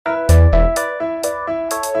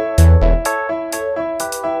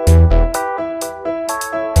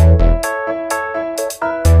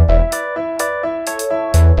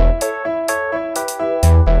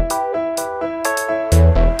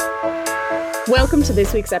Welcome to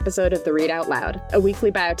this week's episode of The Read Out Loud, a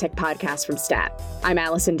weekly biotech podcast from STAT. I'm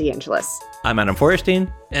Allison DeAngelis. I'm Adam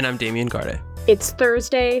Feuerstein. And I'm Damien Garde. It's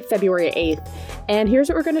Thursday, February 8th, and here's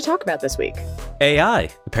what we're going to talk about this week. AI.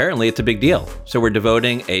 Apparently it's a big deal, so we're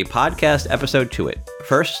devoting a podcast episode to it.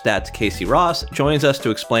 First, STAT's Casey Ross joins us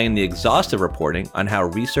to explain the exhaustive reporting on how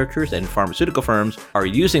researchers and pharmaceutical firms are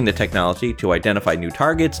using the technology to identify new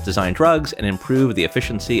targets, design drugs, and improve the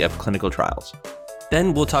efficiency of clinical trials.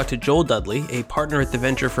 Then we'll talk to Joel Dudley, a partner at the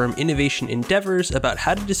venture firm Innovation Endeavors, about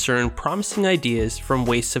how to discern promising ideas from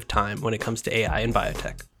wastes of time when it comes to AI and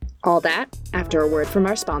biotech. All that after a word from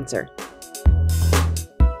our sponsor.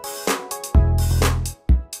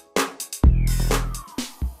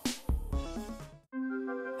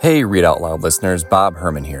 Hey, Read Out Loud listeners, Bob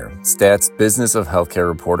Herman here, STAT's Business of Healthcare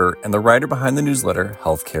reporter and the writer behind the newsletter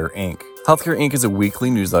Healthcare Inc. Healthcare Inc. is a weekly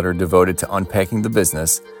newsletter devoted to unpacking the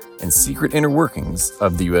business and secret inner workings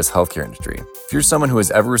of the U.S. healthcare industry. If you're someone who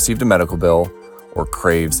has ever received a medical bill, or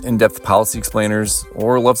craves in-depth policy explainers,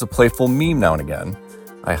 or loves a playful meme now and again,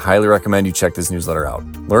 I highly recommend you check this newsletter out.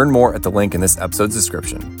 Learn more at the link in this episode's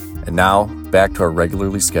description. And now, back to our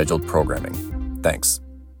regularly scheduled programming. Thanks.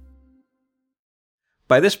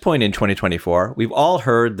 By this point in 2024, we've all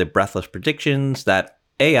heard the breathless predictions that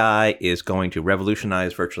AI is going to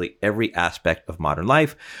revolutionize virtually every aspect of modern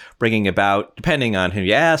life, bringing about, depending on who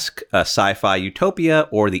you ask, a sci-fi utopia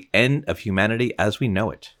or the end of humanity as we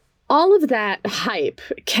know it. All of that hype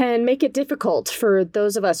can make it difficult for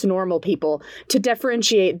those of us normal people to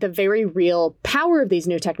differentiate the very real power of these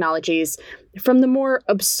new technologies from the more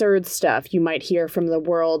absurd stuff you might hear from the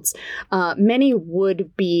world's many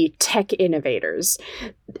would-be tech innovators.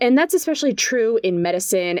 And that's especially true in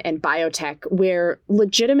medicine and biotech, where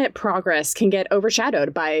legitimate progress can get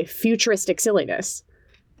overshadowed by futuristic silliness.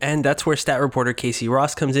 And that's where STAT reporter Casey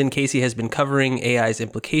Ross comes in. Casey has been covering AI's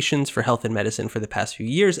implications for health and medicine for the past few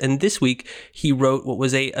years, and this week he wrote what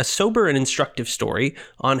was a sober and instructive story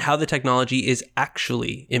on how the technology is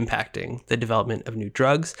actually impacting the development of new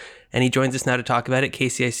drugs. And he joins us now to talk about it.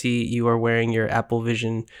 Casey, I see you are wearing your Apple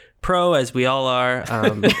Vision Pro, as we all are,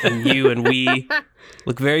 and you and we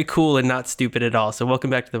look very cool and not stupid at all. So welcome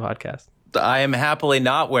back to the podcast. I am happily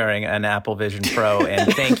not wearing an Apple Vision Pro,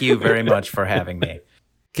 and thank you very much for having me.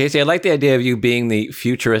 Casey, I like the idea of you being the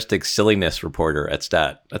futuristic silliness reporter at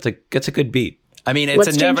STAT. That's a good beat. I mean, it's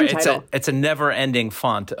a never-ending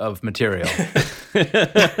font of material.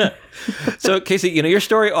 So, Casey, your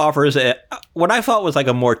story offers what I thought was like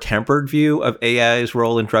a more tempered view of AI's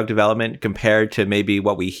role in drug development compared to maybe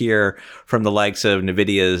what we hear from the likes of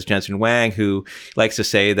NVIDIA's Jensen Huang, who likes to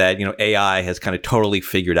say that, AI has kind of totally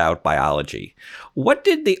figured out biology. What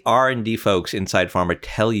did the R&D folks inside pharma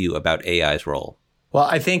tell you about AI's role? Well,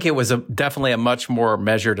 I think it was definitely a much more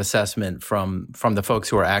measured assessment from the folks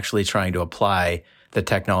who are actually trying to apply the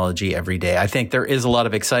technology every day. I think there is a lot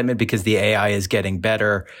of excitement because the AI is getting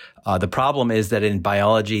better. The problem is that in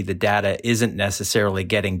biology, the data isn't necessarily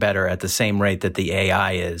getting better at the same rate that the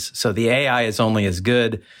AI is. So the AI is only as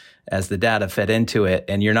good as the data fed into it,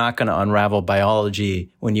 and you're not going to unravel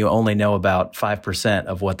biology when you only know about 5%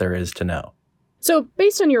 of what there is to know. So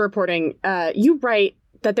based on your reporting, you write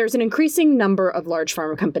that there's an increasing number of large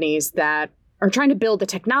pharma companies that are trying to build the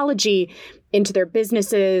technology into their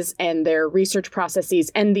businesses and their research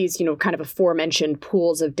processes and these, kind of aforementioned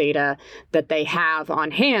pools of data that they have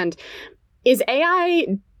on hand. Is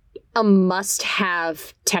AI a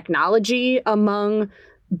must-have technology among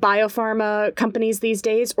biopharma companies these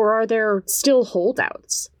days, or are there still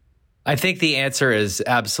holdouts? I think the answer is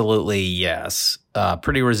absolutely yes.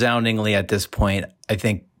 Pretty resoundingly at this point. I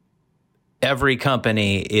think every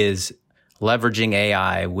company is leveraging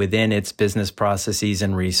AI within its business processes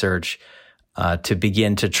and research to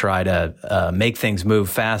begin to try to make things move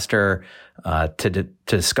faster, to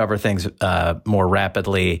discover things more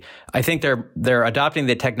rapidly. I think they're adopting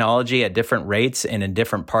the technology at different rates and in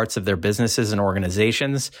different parts of their businesses and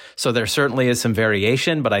organizations. So there certainly is some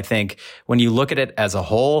variation, but I think when you look at it as a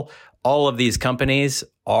whole, all of these companies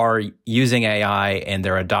are using AI and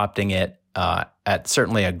they're adopting it at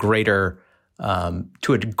certainly a greater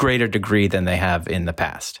to a greater degree than they have in the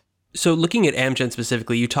past. So looking at Amgen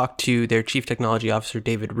specifically, you talked to their chief technology officer,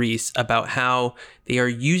 David Rees, about how they are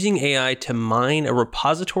using AI to mine a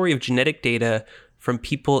repository of genetic data from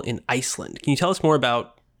people in Iceland. Can you tell us more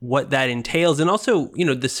about what that entails and also,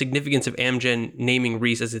 the significance of Amgen naming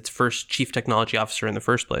Rees as its first chief technology officer in the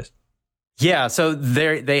first place? Yeah, so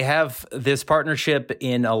they have this partnership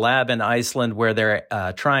in a lab in Iceland where they're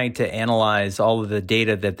trying to analyze all of the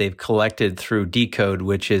data that they've collected through Decode,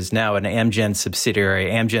 which is now an Amgen subsidiary.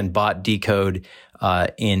 Amgen bought Decode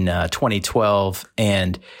in 2012,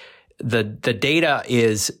 and the data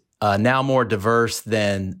is now more diverse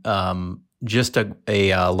than just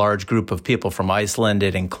a large group of people from Iceland.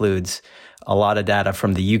 It includes a lot of data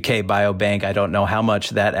from the UK Biobank. I don't know how much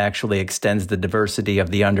that actually extends the diversity of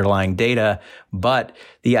the underlying data, but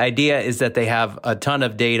the idea is that they have a ton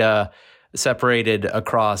of data separated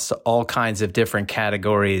across all kinds of different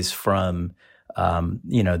categories, from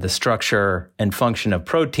the structure and function of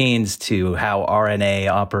proteins to how RNA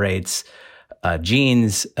operates,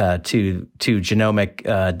 genes to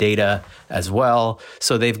genomic data as well.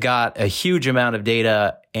 So they've got a huge amount of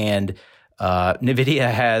data, and NVIDIA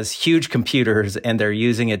has huge computers, and they're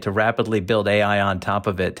using it to rapidly build AI on top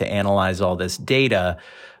of it to analyze all this data.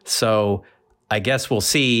 So I guess we'll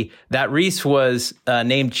see. That Reese was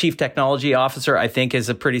named Chief Technology Officer, I think, is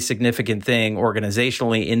a pretty significant thing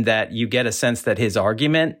organizationally, in that you get a sense that his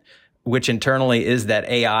argument, which internally is that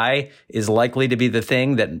AI is likely to be the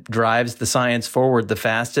thing that drives the science forward the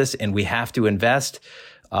fastest, and we have to invest,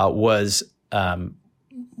 was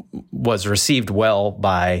received well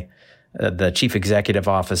by the chief executive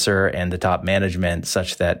officer and the top management,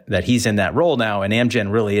 such that he's in that role now, and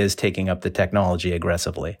Amgen really is taking up the technology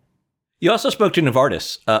aggressively. You also spoke to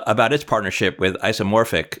Novartis about its partnership with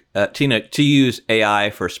Isomorphic, Tina, to use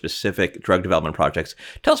AI for specific drug development projects.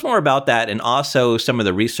 Tell us more about that, and also some of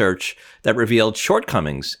the research that revealed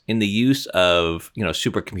shortcomings in the use of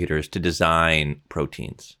supercomputers to design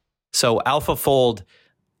proteins. So AlphaFold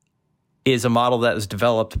is a model that was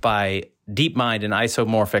developed by DeepMind and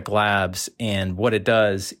Isomorphic Labs, and what it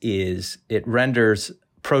does is it renders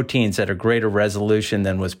proteins at a greater resolution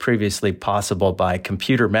than was previously possible by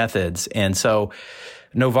computer methods. And so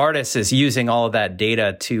Novartis is using all of that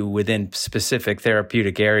data to, within specific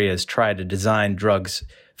therapeutic areas, try to design drugs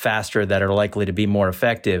faster that are likely to be more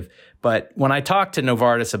effective. But when I talked to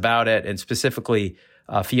Novartis about it, and specifically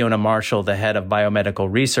Fiona Marshall, the head of biomedical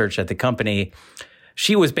research at the company,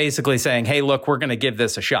 she was basically saying, hey, look, we're going to give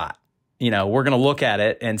this a shot. We're going to look at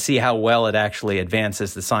it and see how well it actually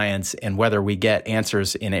advances the science, and whether we get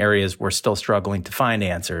answers in areas we're still struggling to find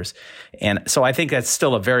answers. And so I think that's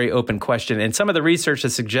still a very open question. And some of the research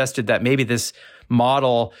has suggested that maybe this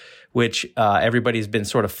model, which everybody's been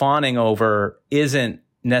sort of fawning over, isn't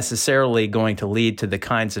necessarily going to lead to the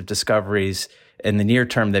kinds of discoveries in the near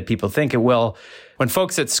term that people think it will. When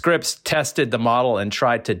folks at Scripps tested the model and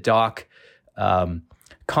tried to dock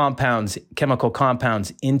chemical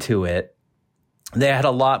compounds into it, they had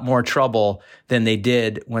a lot more trouble than they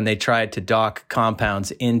did when they tried to dock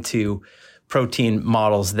compounds into protein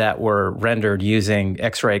models that were rendered using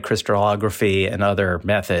X-ray crystallography and other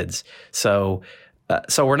methods. So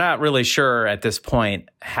we're not really sure at this point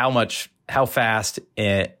how fast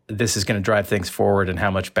this is going to drive things forward, and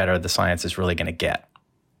how much better the science is really going to get.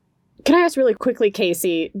 Can I ask really quickly,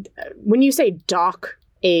 Casey, when you say dock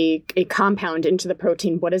a compound into the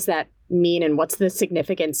protein, what does that mean, and what's the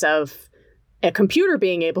significance of a computer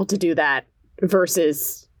being able to do that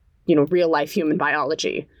versus, real life human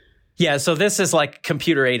biology? Yeah, so this is like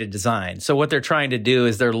computer-aided design. So what they're trying to do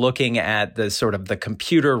is they're looking at the sort of the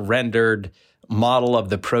computer-rendered model of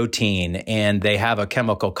the protein, and they have a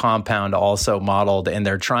chemical compound also modeled, and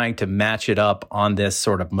they're trying to match it up on this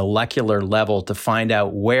sort of molecular level to find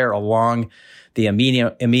out where along the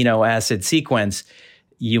amino acid sequence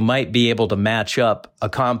you might be able to match up a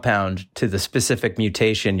compound to the specific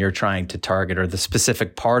mutation you're trying to target, or the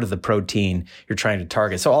specific part of the protein you're trying to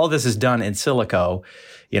target. So all this is done in silico,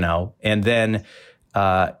 and then,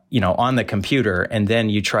 on the computer, and then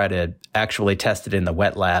you try to actually test it in the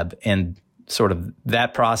wet lab. And sort of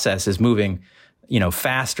that process is moving,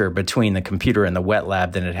 faster between the computer and the wet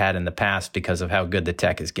lab than it had in the past, because of how good the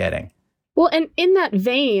tech is getting. Well, and in that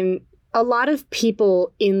vein, a lot of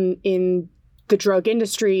people in the drug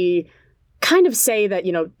industry kind of say that,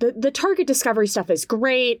 the target discovery stuff is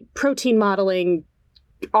great, protein modeling,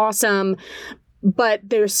 awesome, but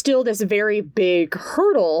there's still this very big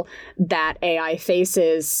hurdle that AI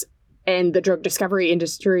faces and the drug discovery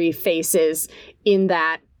industry faces, in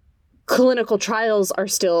that clinical trials are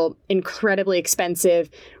still incredibly expensive,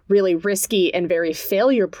 really risky, and very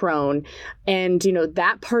failure prone. And,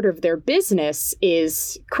 that part of their business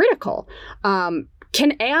is critical.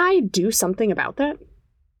 Can AI do something about that?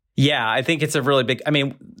 Yeah, I think it's a really big,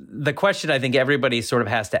 the question I think everybody sort of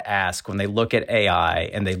has to ask when they look at AI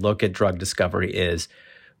and they look at drug discovery is,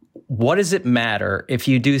 what does it matter if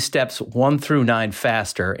you do steps 1 through 9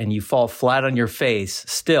 faster and you fall flat on your face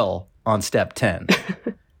still on step 10,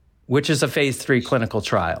 which is a phase 3 clinical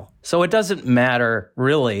trial? So it doesn't matter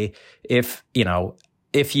really if,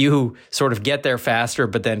 if you sort of get there faster,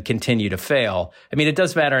 but then continue to fail. I mean, it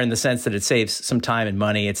does matter in the sense that it saves some time and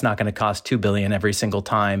money. It's not going to cost $2 billion every single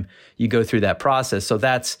time you go through that process. So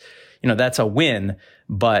that's a win.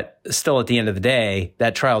 But still, at the end of the day,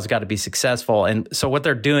 that trial's got to be successful. And so what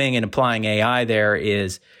they're doing in applying AI there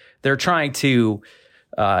is they're trying to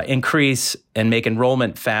increase and make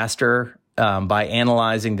enrollment faster by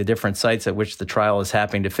analyzing the different sites at which the trial is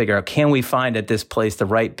happening to figure out, can we find at this place the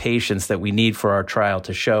right patients that we need for our trial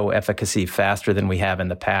to show efficacy faster than we have in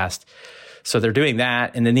the past? So they're doing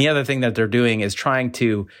that. And then the other thing that they're doing is trying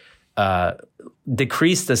to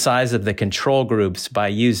decrease the size of the control groups by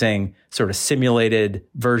using sort of simulated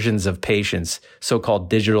versions of patients, so-called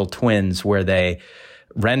digital twins, where they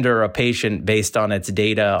render a patient based on its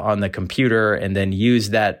data on the computer and then use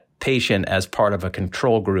that patient as part of a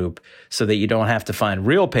control group so that you don't have to find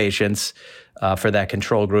real patients for that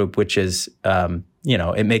control group, which is,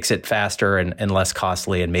 it makes it faster and less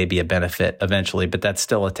costly and maybe a benefit eventually. But that's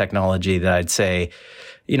still a technology that I'd say,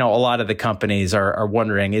 a lot of the companies are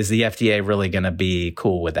wondering, is the FDA really going to be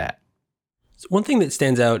cool with that? One thing that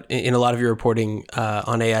stands out in a lot of your reporting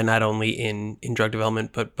on AI, not only in drug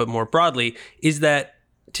development, but more broadly, is that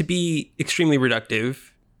to be extremely reductive,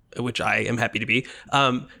 which I am happy to be,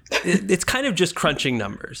 it's kind of just crunching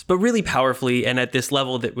numbers, but really powerfully and at this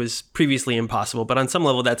level that was previously impossible. But on some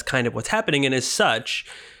level, that's kind of what's happening. And as such,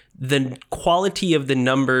 the quality of the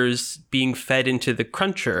numbers being fed into the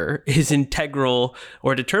cruncher is integral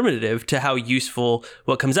or determinative to how useful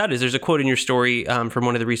what comes out is. There's a quote in your story from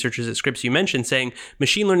one of the researchers at Scripps you mentioned saying,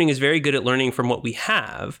 machine learning is very good at learning from what we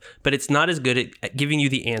have, but it's not as good at giving you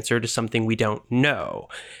the answer to something we don't know.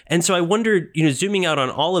 And so I wondered, zooming out on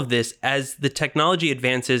all of this, as the technology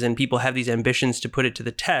advances and people have these ambitions to put it to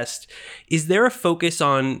the test, is there a focus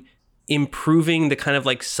on improving the kind of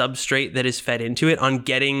like substrate that is fed into it, on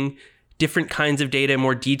getting different kinds of data,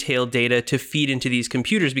 more detailed data to feed into these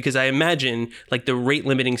computers? Because I imagine like the rate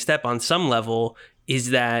limiting step on some level is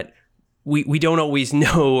that we don't always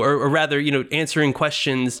know, or rather, answering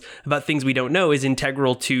questions about things we don't know is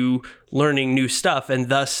integral to learning new stuff. And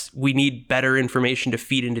thus we need better information to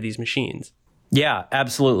feed into these machines. Yeah,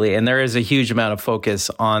 absolutely. And there is a huge amount of focus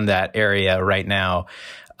on that area right now.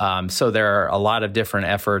 So there are a lot of different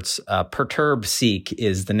efforts. Perturb-seq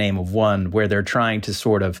is the name of one, where they're trying to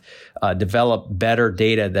sort of develop better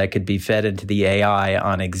data that could be fed into the AI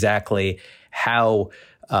on exactly how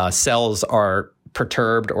cells are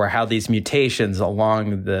perturbed, or how these mutations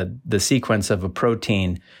along the sequence of a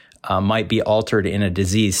protein might be altered in a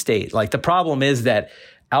disease state. Like, the problem is that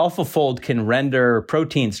AlphaFold can render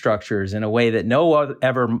protein structures in a way that no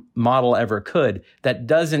other model ever could. That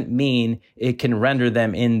doesn't mean it can render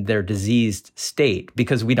them in their diseased state,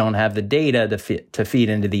 because we don't have the data to feed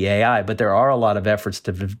into the AI. But there are a lot of efforts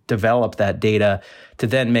to develop that data to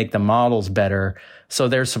then make the models better. So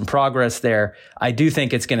there's some progress there. I do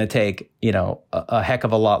think it's going to take, a heck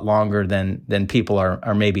of a lot longer than people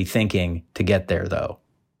are maybe thinking to get there, though.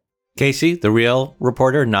 Casey, the real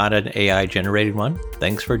reporter, not an AI-generated one.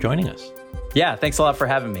 Thanks for joining us. Yeah, thanks a lot for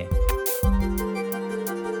having me.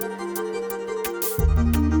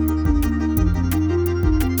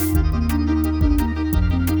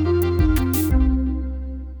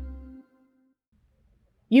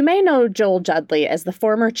 You may know Joel Judley as the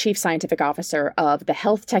former chief scientific officer of the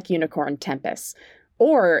health tech unicorn Tempus.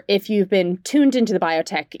 Or if you've been tuned into the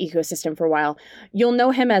biotech ecosystem for a while, you'll know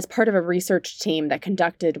him as part of a research team that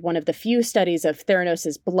conducted one of the few studies of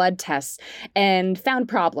Theranos' blood tests and found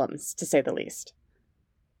problems, to say the least.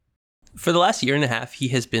 For the last year and a half, he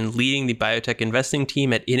has been leading the biotech investing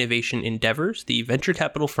team at Innovation Endeavors, the venture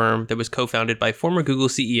capital firm that was co-founded by former Google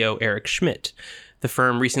CEO Eric Schmidt. The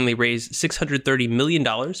firm recently raised $630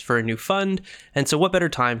 million for a new fund, and so what better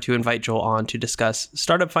time to invite Joel on to discuss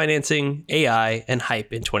startup financing, AI, and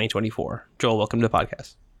hype in 2024. Joel, welcome to the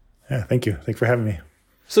podcast. Yeah, thank you. Thanks for having me.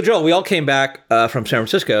 So, Joel, we all came back from San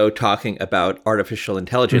Francisco talking about artificial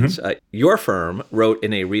intelligence. Your firm wrote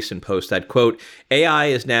in a recent post that, quote, AI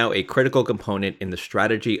is now a critical component in the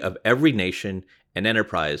strategy of every nation and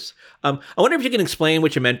enterprise. I wonder if you can explain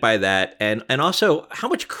what you meant by that, and also how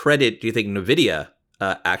much credit do you think NVIDIA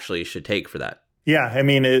actually should take for that? Yeah, I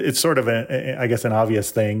mean, it's sort of I guess an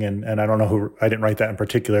obvious thing, and I don't know I didn't write that in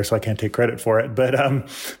particular, so I can't take credit for it. But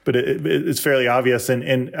it's fairly obvious,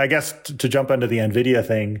 and I guess to jump into the NVIDIA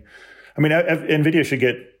thing, I mean, NVIDIA should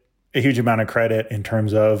get a huge amount of credit in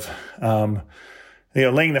terms of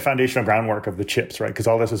laying the foundational groundwork of the chips, right? Because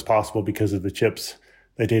all this is possible because of the chips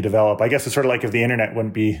that they develop. I guess it's sort of like if the internet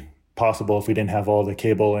wouldn't be possible if we didn't have all the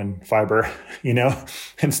cable and fiber,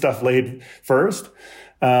 and stuff laid first.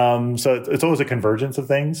 So it's always a convergence of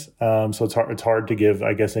things. So it's hard to give,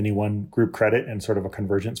 I guess, any one group credit in sort of a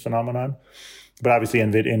convergence phenomenon. But obviously,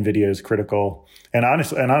 NVIDIA is critical. And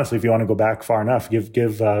honestly, if you want to go back far enough, give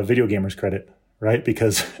video gamers credit, right?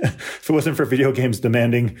 Because if it wasn't for video games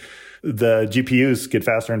demanding the GPUs get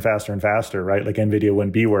faster and faster and faster, right? Like NVIDIA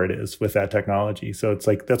wouldn't be where it is with that technology. So it's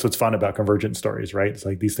like, that's what's fun about convergent stories, right? It's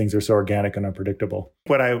like these things are so organic and unpredictable.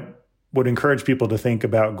 What I would encourage people to think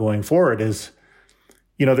about going forward is,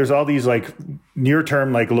 there's all these like near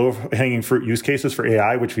term, like low hanging fruit use cases for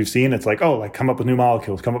AI, which we've seen. It's like, come up with new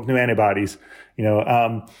molecules, come up with new antibodies,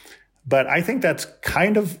 but I think that's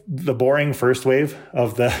kind of the boring first wave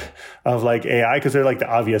of like AI, because they're like the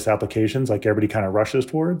obvious applications, like everybody kind of rushes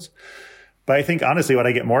towards. But I think honestly, what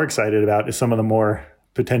I get more excited about is some of the more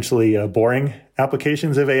potentially boring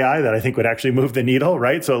applications of AI that I think would actually move the needle,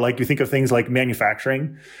 right? So like you think of things like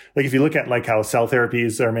manufacturing, like if you look at like how cell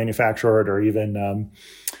therapies are manufactured, or even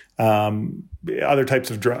other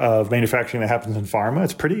types of manufacturing that happens in pharma,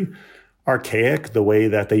 it's pretty archaic the way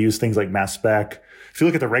that they use things like mass spec. If you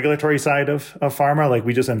look at the regulatory side of pharma, like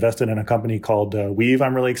we just invested in a company called Weave,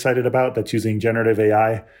 I'm really excited about, that's using generative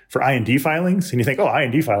AI for IND filings. And you think,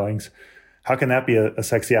 IND filings, how can that be a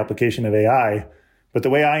sexy application of AI? But the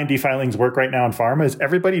way IND filings work right now in pharma is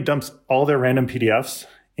everybody dumps all their random PDFs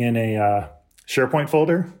in a SharePoint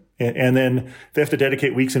folder. And then they have to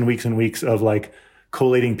dedicate weeks and weeks and weeks of like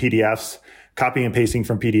collating PDFs, copying and pasting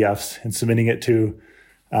from PDFs and submitting it to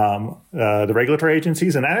the regulatory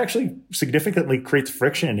agencies. And that actually significantly creates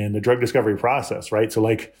friction in the drug discovery process, right? So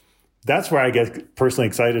like, that's where I get personally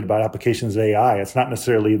excited about applications of AI. It's not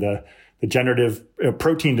necessarily the generative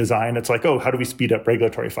protein design. It's like, how do we speed up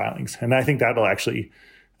regulatory filings? And I think that'll actually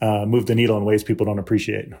move the needle in ways people don't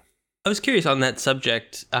appreciate. I was curious on that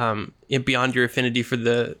subject, beyond your affinity for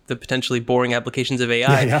the potentially boring applications of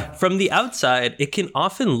AI. Yeah. From the outside, it can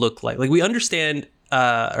often look like we understand, or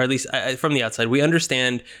at least from the outside, we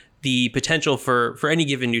understand the potential for any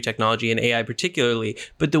given new technology, and AI particularly,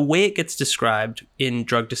 but the way it gets described in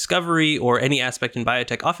drug discovery or any aspect in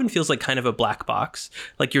biotech often feels like kind of a black box.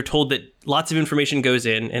 Like you're told that lots of information goes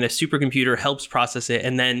in and a supercomputer helps process it,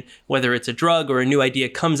 and then whether it's a drug or a new idea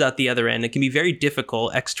comes out the other end, it can be very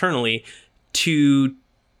difficult externally to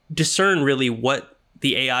discern really what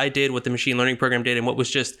the AI did, what the machine learning program did, and what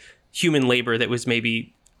was just human labor that was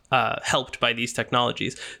maybe helped by these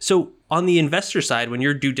technologies. So on the investor side, when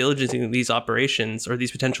you're due diligencing these operations or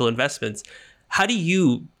these potential investments, how do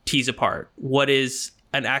you tease apart what is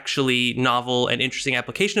an actually novel and interesting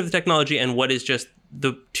application of the technology and what is just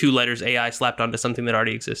the two letters AI slapped onto something that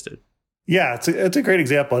already existed? Yeah, it's a great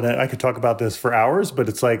example. And I could talk about this for hours, but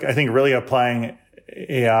it's like, I think really applying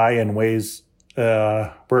AI in ways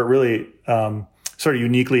where it really sort of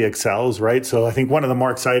uniquely excels, right? So I think one of the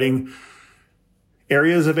more exciting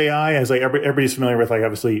areas of AI is like everybody's familiar with, like,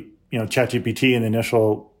 obviously, ChatGPT and the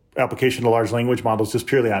initial application of large language models just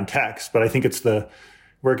purely on text. But I think it's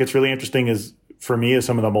where it gets really interesting is, for me, is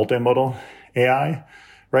some of the multimodal AI,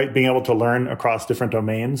 right? Being able to learn across different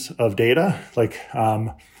domains of data, like,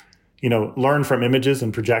 learn from images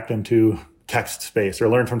and project into text space, or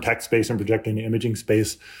learn from text space and project into imaging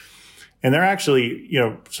space. And there are actually,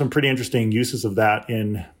 some pretty interesting uses of that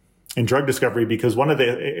in drug discovery, because one of the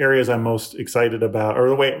areas I'm most excited about, or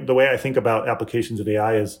the way I think about applications of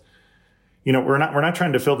AI is, we're not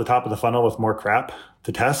trying to fill the top of the funnel with more crap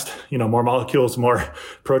to test, more molecules, more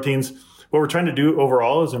proteins. What we're trying to do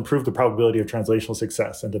overall is improve the probability of translational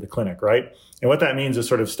success into the clinic, right? And what that means is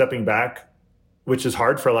sort of stepping back, which is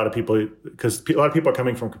hard for a lot of people, because a lot of people are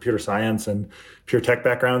coming from computer science and pure tech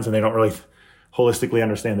backgrounds, and they don't really holistically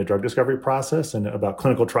understand the drug discovery process and about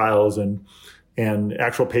clinical trials and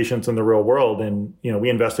actual patients in the real world. And, we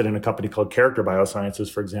invested in a company called Character Biosciences,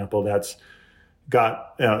 for example, that's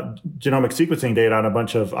got genomic sequencing data on a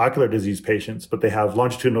bunch of ocular disease patients, but they have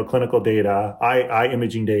longitudinal clinical data, eye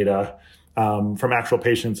imaging data from actual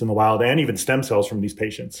patients in the wild, and even stem cells from these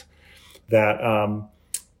patients that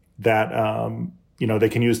they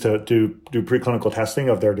can use to do preclinical testing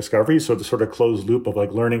of their discoveries. So the sort of closed loop of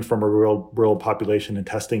like learning from a real population and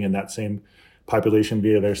testing in that same population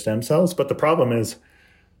via their stem cells. But the problem is,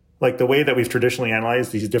 like, the way that we've traditionally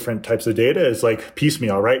analyzed these different types of data is like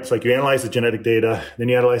piecemeal, right? It's like you analyze the genetic data, then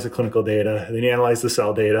you analyze the clinical data, and then you analyze the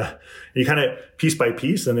cell data. And you kind of piece by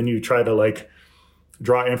piece, and then you try to like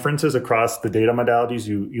draw inferences across the data modalities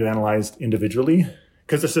you analyzed individually,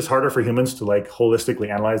 because it's just harder for humans to like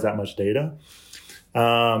holistically analyze that much data.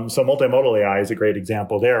 So multimodal AI is a great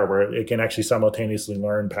example there, where it can actually simultaneously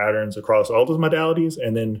learn patterns across all those modalities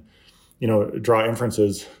and then, draw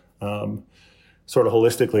inferences sort of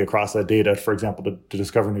holistically across that data, for example, to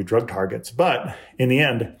discover new drug targets. But in the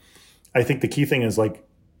end, I think the key thing is like,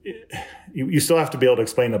 you still have to be able to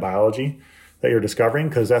explain the biology that you're discovering,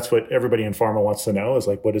 because that's what everybody in pharma wants to know, is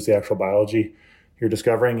like, what is the actual biology you're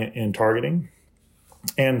discovering and targeting?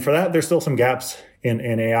 And for that, there's still some gaps in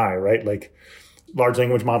AI, right? Like large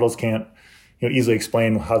language models can't easily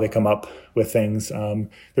explain how they come up with things.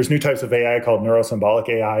 There's new types of AI called neurosymbolic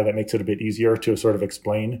AI that makes it a bit easier to sort of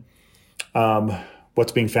explain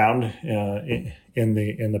what's being found in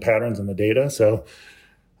the patterns and the data. So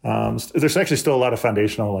there's actually still a lot of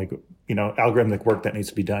foundational, algorithmic work that needs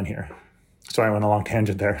to be done here. Sorry, I went a long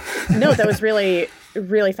tangent there. No, that was really,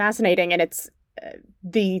 really fascinating. And it's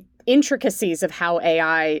the intricacies of how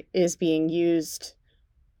AI is being used,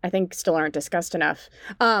 I think, still aren't discussed enough.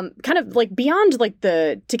 Kind of like beyond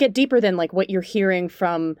to get deeper than like what you're hearing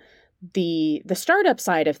from the startup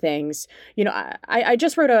side of things. I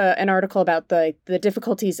just wrote an article about the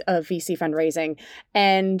difficulties of VC fundraising,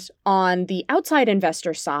 and on the outside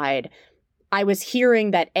investor side, I was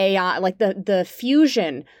hearing that AI, like the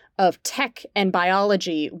fusion of tech and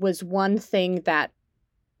biology, was one thing that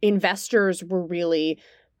investors were really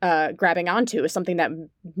grabbing onto, as something that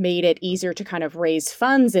made it easier to kind of raise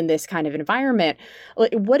funds in this kind of environment.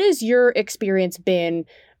 What has your experience been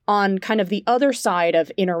on kind of the other side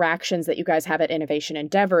of interactions that you guys have at Innovation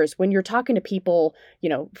Endeavors when you're talking to people,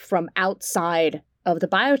 from outside of the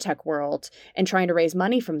biotech world and trying to raise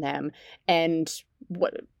money from them, and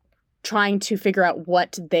trying to figure out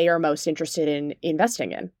what they are most interested in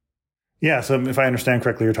investing in? Yeah, so if I understand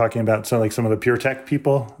correctly, you're talking about some of the pure tech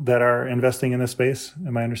people that are investing in this space.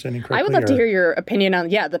 Am I understanding correctly? I would love to hear your opinion on,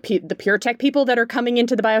 the pure tech people that are coming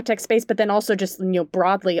into the biotech space, but then also just,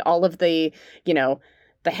 broadly all of the,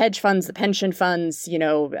 the hedge funds, the pension funds,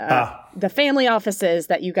 the family offices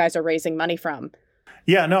that you guys are raising money from.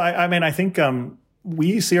 Yeah, no, I think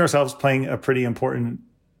we see ourselves playing a pretty important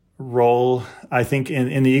role, I think,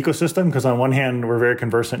 in the ecosystem, because on one hand, we're very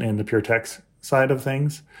conversant in the pure tech side of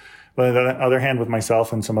things. But on the other hand, with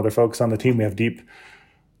myself and some other folks on the team, we have deep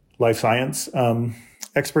life science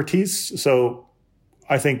expertise. So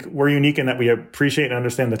I think we're unique in that we appreciate and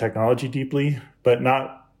understand the technology deeply, but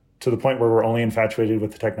not to the point where we're only infatuated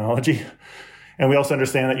with the technology. And we also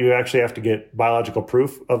understand that you actually have to get biological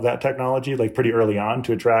proof of that technology, like pretty early on,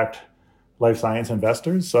 to attract life science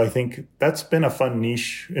investors. So I think that's been a fun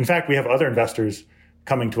niche. In fact, we have other investors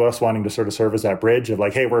coming to us wanting to sort of serve as that bridge of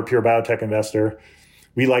like, hey, we're a pure biotech investor.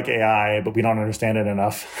 We like AI, but we don't understand it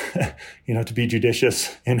enough, to be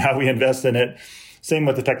judicious in how we invest in it. Same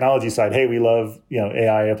with the technology side. Hey, we love,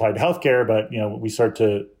 AI applied to healthcare, but, we start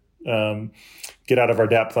to get out of our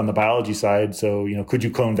depth on the biology side. So, could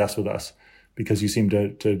you co-invest with us? Because you seem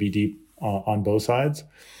to be deep on both sides.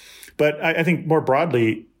 But I think more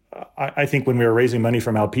broadly, I think when we were raising money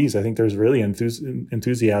from LPs, I think there's really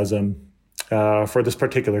enthusiasm for this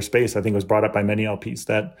particular space. I think it was brought up by many LPs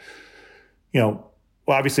that,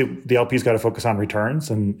 well, obviously the LP's got to focus on returns,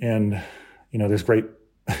 and there's great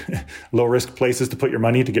low risk places to put your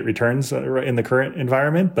money to get returns in the current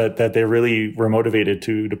environment, but that they really were motivated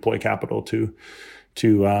to deploy capital to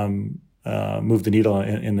move the needle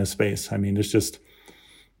in this space. I mean, there's just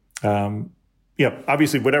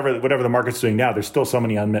obviously whatever the market's doing now, there's still so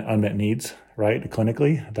many unmet needs, right,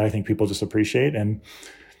 clinically, that I think people just appreciate. And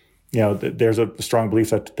there's a strong belief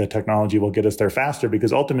that the technology will get us there faster,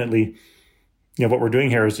 because ultimately, what we're doing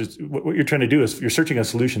here is just what you're trying to do is you're searching a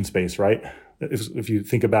solution space, right? If you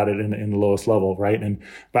think about it in the lowest level, right? And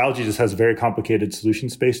biology just has a very complicated solution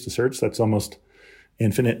space to search that's almost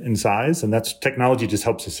infinite in size. And that's technology just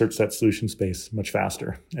helps us search that solution space much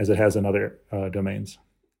faster, as it has in other domains.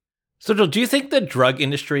 So, Joel, do you think the drug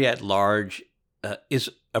industry at large is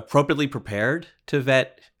appropriately prepared to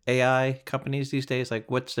vet AI companies these days? Like,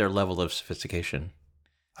 what's their level of sophistication?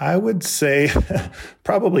 I would say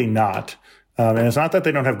probably not. And it's not that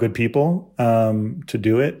they don't have good people to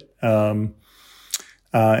do it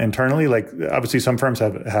internally. Like, obviously, some firms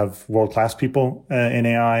have world-class people in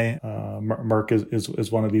AI. Merck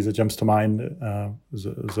is one of these that jumps to mind.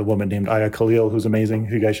 There's a woman named Aya Khalil who's amazing,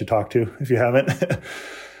 who you guys should talk to if you haven't.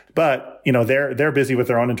 But they're busy with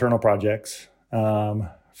their own internal projects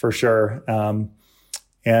for sure,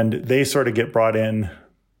 and they sort of get brought in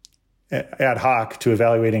ad hoc to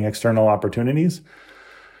evaluating external opportunities.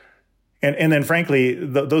 And then, frankly,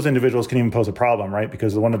 those individuals can even pose a problem, right?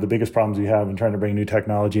 Because one of the biggest problems you have in trying to bring new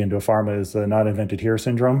technology into a pharma is the not invented here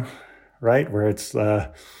syndrome, right? Where it's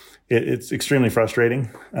extremely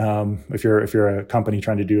frustrating if you're a company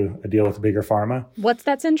trying to do a deal with a bigger pharma. What's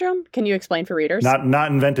that syndrome? Can you explain for readers?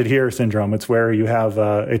 Not invented here syndrome. It's where you have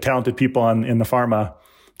talented people in the pharma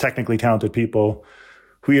technically talented people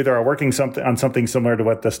who either are working on something similar to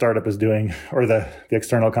what the startup is doing or the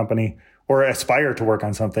external company, or aspire to work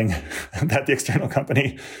on something that the external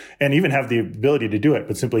company, and even have the ability to do it,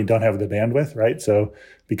 but simply don't have the bandwidth, right? So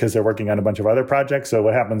because they're working on a bunch of other projects. So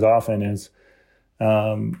what happens often is,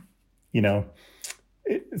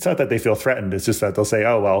 it's not that they feel threatened. It's just that they'll say,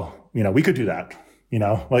 oh, well, we could do that.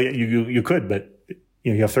 Well, you could, but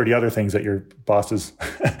you have 30 other things that your boss has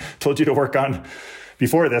told you to work on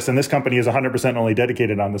before this. And this company is 100% only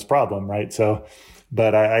dedicated on this problem, right? So,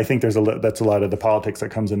 but I think that's a lot of the politics that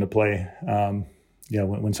comes into play.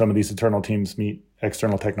 When some of these internal teams meet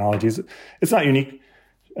external technologies, it's not unique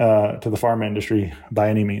to the pharma industry by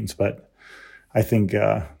any means, but I think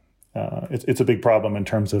it's a big problem in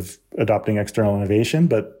terms of adopting external innovation.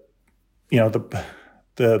 But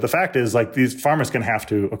the fact is, like, these pharma's going to have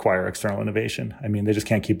to acquire external innovation. I mean, they just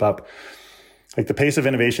can't keep up. Like, the pace of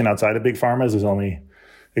innovation outside of big pharmas is only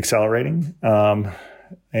accelerating, and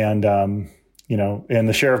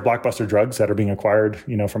the share of blockbuster drugs that are being acquired,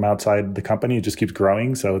 from outside the company, just keeps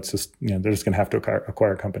growing. So it's just, they're just going to have to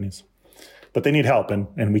acquire companies, but they need help,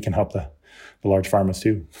 and we can help the large pharmas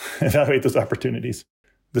too evaluate those opportunities.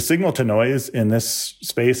 The signal to noise in this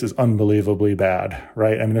space is unbelievably bad,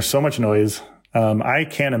 right? I mean, there's so much noise. I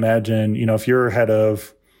can't imagine, if you're head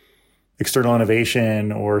of external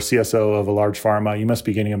innovation or CSO of a large pharma, you must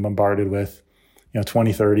be getting bombarded with,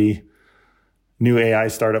 20, 30 new AI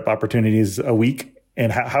startup opportunities a week.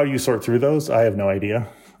 And how you sort through those, I have no idea.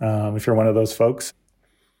 If you're one of those folks.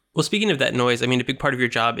 Well, speaking of that noise, I mean, a big part of your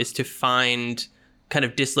job is to find kind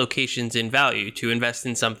of dislocations in value, to invest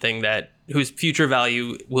in something whose future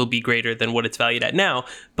value will be greater than what it's valued at now.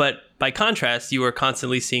 But by contrast, you are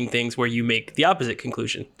constantly seeing things where you make the opposite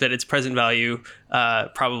conclusion, that its present value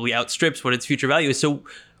probably outstrips what its future value is. So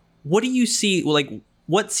what do you see,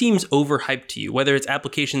 what seems overhyped to you, whether it's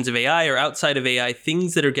applications of AI or outside of AI,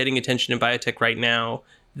 things that are getting attention in biotech right now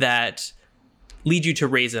that lead you to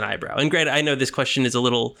raise an eyebrow? And granted, I know this question is a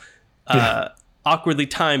little awkwardly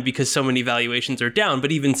timed because so many valuations are down,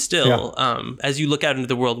 but even still, as you look out into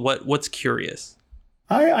the world, what's curious?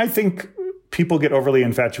 I think people get overly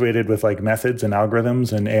infatuated with methods and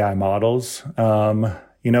algorithms and AI models.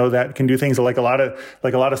 That can do things like a lot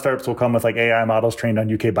of startups will come with AI models trained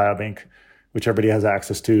on UK Biobank, which everybody has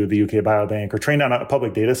access to, the UK Biobank, or trained on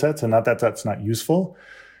public data sets. And not that that's not useful.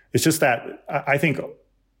 It's just that I think,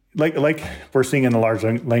 like we're seeing in the large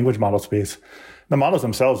language model space, the models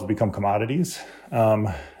themselves have become commodities,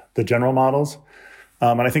 the general models.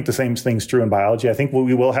 And I think the same thing's true in biology. I think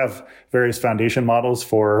we will have various foundation models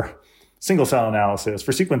for single cell analysis,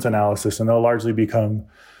 for sequence analysis, and they'll largely become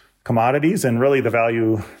commodities. And really the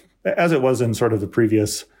value, as it was in sort of the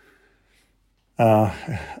previous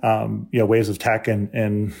waves of tech and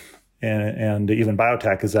even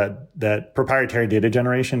biotech, is that proprietary data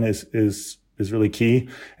generation is really key.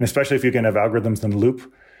 And especially if you can have algorithms in the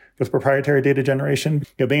loop with proprietary data generation,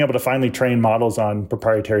 being able to finally train models on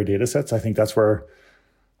proprietary data sets, I think that's where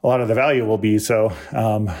a lot of the value will be. So,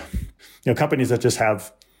 companies that just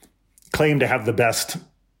claim to have the best,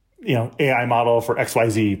 AI model for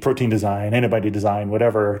XYZ, protein design, antibody design,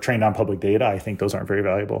 whatever, trained on public data, I think those aren't very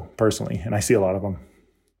valuable personally. And I see a lot of them.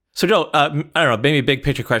 So Joe, I don't know, maybe a big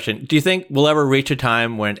picture question. Do you think we'll ever reach a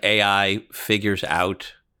time when AI figures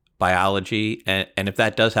out biology? And if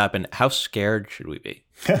that does happen, how scared should we be?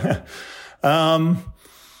 I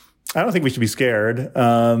don't think we should be scared.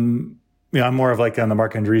 I'm more of on the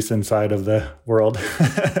Mark Andreessen side of the world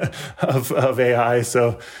of AI.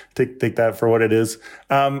 So take that for what it is.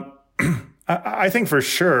 I think for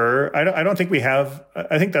sure, I don't think we have,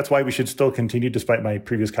 I think that's why we should still continue, despite my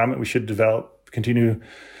previous comment, we should continue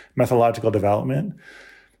methodological development.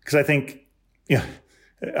 Because I think,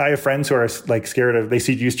 I have friends who are scared they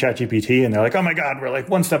use ChatGPT and they're like, oh my God, we're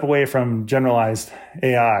one step away from generalized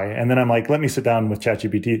AI. And then I'm like, let me sit down with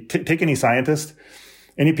ChatGPT. Take any scientist,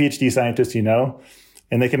 any PhD scientist,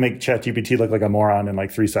 and they can make ChatGPT look like a moron in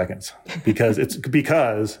 3 seconds because it's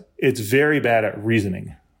very bad at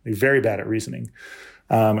reasoning,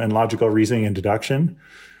 and logical reasoning and deduction,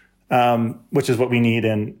 which is what we need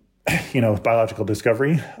in, biological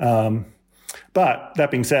discovery. But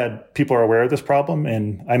that being said, people are aware of this problem.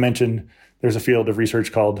 And I mentioned there's a field of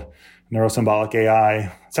research called neurosymbolic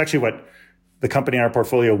AI. It's actually what the company in our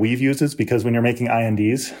portfolio, Weave, uses, because when you're making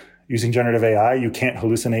INDs using generative AI, you can't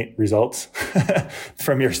hallucinate results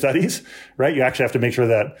from your studies, right? You actually have to make sure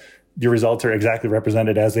that your results are exactly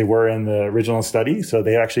represented as they were in the original study. So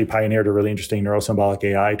they actually pioneered a really interesting neurosymbolic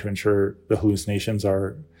AI to ensure the hallucinations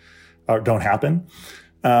don't happen.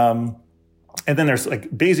 then there's like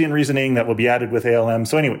Bayesian reasoning that will be added with ALM.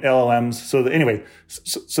 So anyway, LLMs. So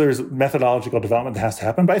there's methodological development that has to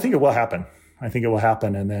happen, but I think it will happen.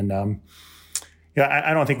 And then,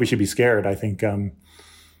 I don't think we should be scared. I think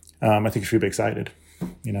we should be excited.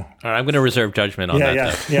 You know. All right, I'm going to reserve judgment on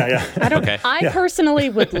that. Yeah. I personally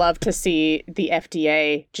would love to see the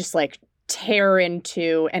FDA just like tear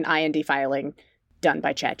into an IND filing done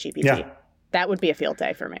by ChatGPT. Yeah. That would be a field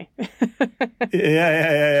day for me.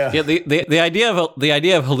 Yeah. Yeah, the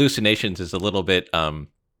idea of hallucinations is a little bit I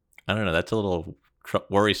don't know, that's a little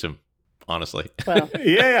worrisome, honestly. Well,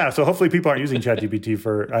 yeah. So hopefully people aren't using ChatGPT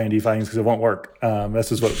for IND filings because it won't work.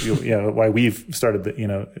 This is what why we've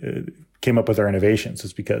started came up with our innovations,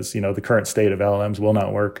 is because the current state of LLMs will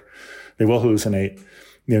not work. They will hallucinate.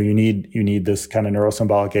 You need this kind of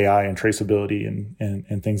neurosymbolic AI and traceability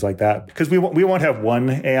and things like that, because we won't have one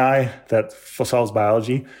AI that solves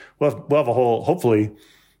biology. We'll have a whole, hopefully,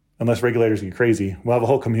 unless regulators get crazy, we'll have a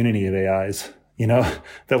whole community of AIs,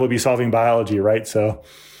 that will be solving biology, right? So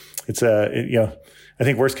it's I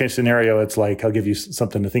think worst case scenario, it's like, I'll give you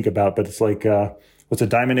something to think about, but it's like, what's a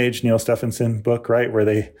Diamond Age Neil Stephenson book, right? Where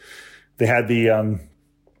they had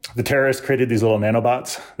the terrorists created these little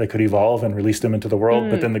nanobots that could evolve and release them into the world.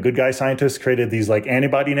 But then the good guy scientists created these like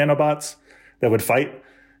antibody nanobots that would fight.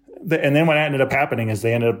 And then what ended up happening is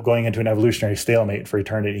they ended up going into an evolutionary stalemate for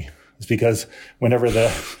eternity. It's because whenever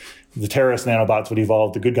the terrorist nanobots would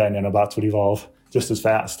evolve, the good guy nanobots would evolve just as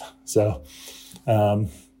fast. So, and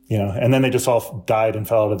then they just all died and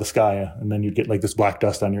fell out of the sky. And then you'd get like this black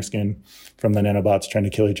dust on your skin from the nanobots trying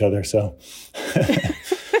to kill each other. So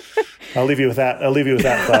I'll leave you with that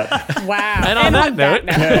thought. wow. And on that note.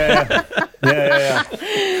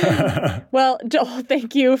 Yeah. Well, Joel,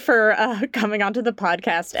 thank you for coming onto the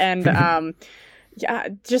podcast and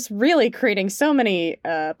just really creating so many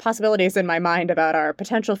possibilities in my mind about our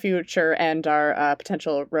potential future and our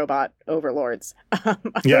potential robot overlords. I'm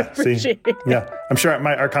sure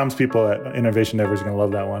our comms people at Innovation Never is going to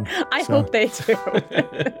love that one. I hope they do.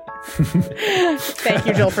 Thank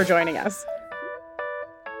you, Joel, for joining us.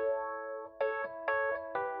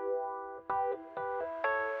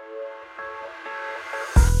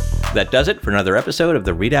 That does it for another episode of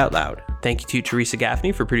the Read Out Loud. Thank you to Teresa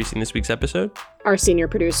Gaffney for producing this week's episode. Our senior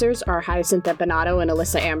producers are Hyacinth Empanato and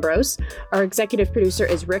Alyssa Ambrose. Our executive producer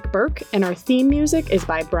is Rick Burke, and our theme music is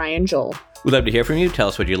by Brian Joel. We'd love to hear from you. Tell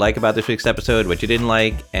us what you like about this week's episode, what you didn't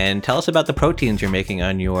like, and tell us about the proteins you're making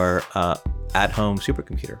on your at-home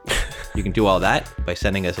supercomputer. You can do all that by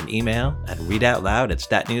sending us an email at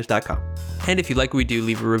readoutloud@statnews.com. And if you like what we do,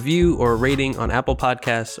 leave a review or a rating on Apple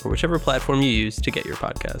Podcasts or whichever platform you use to get your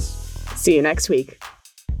podcasts. See you next week.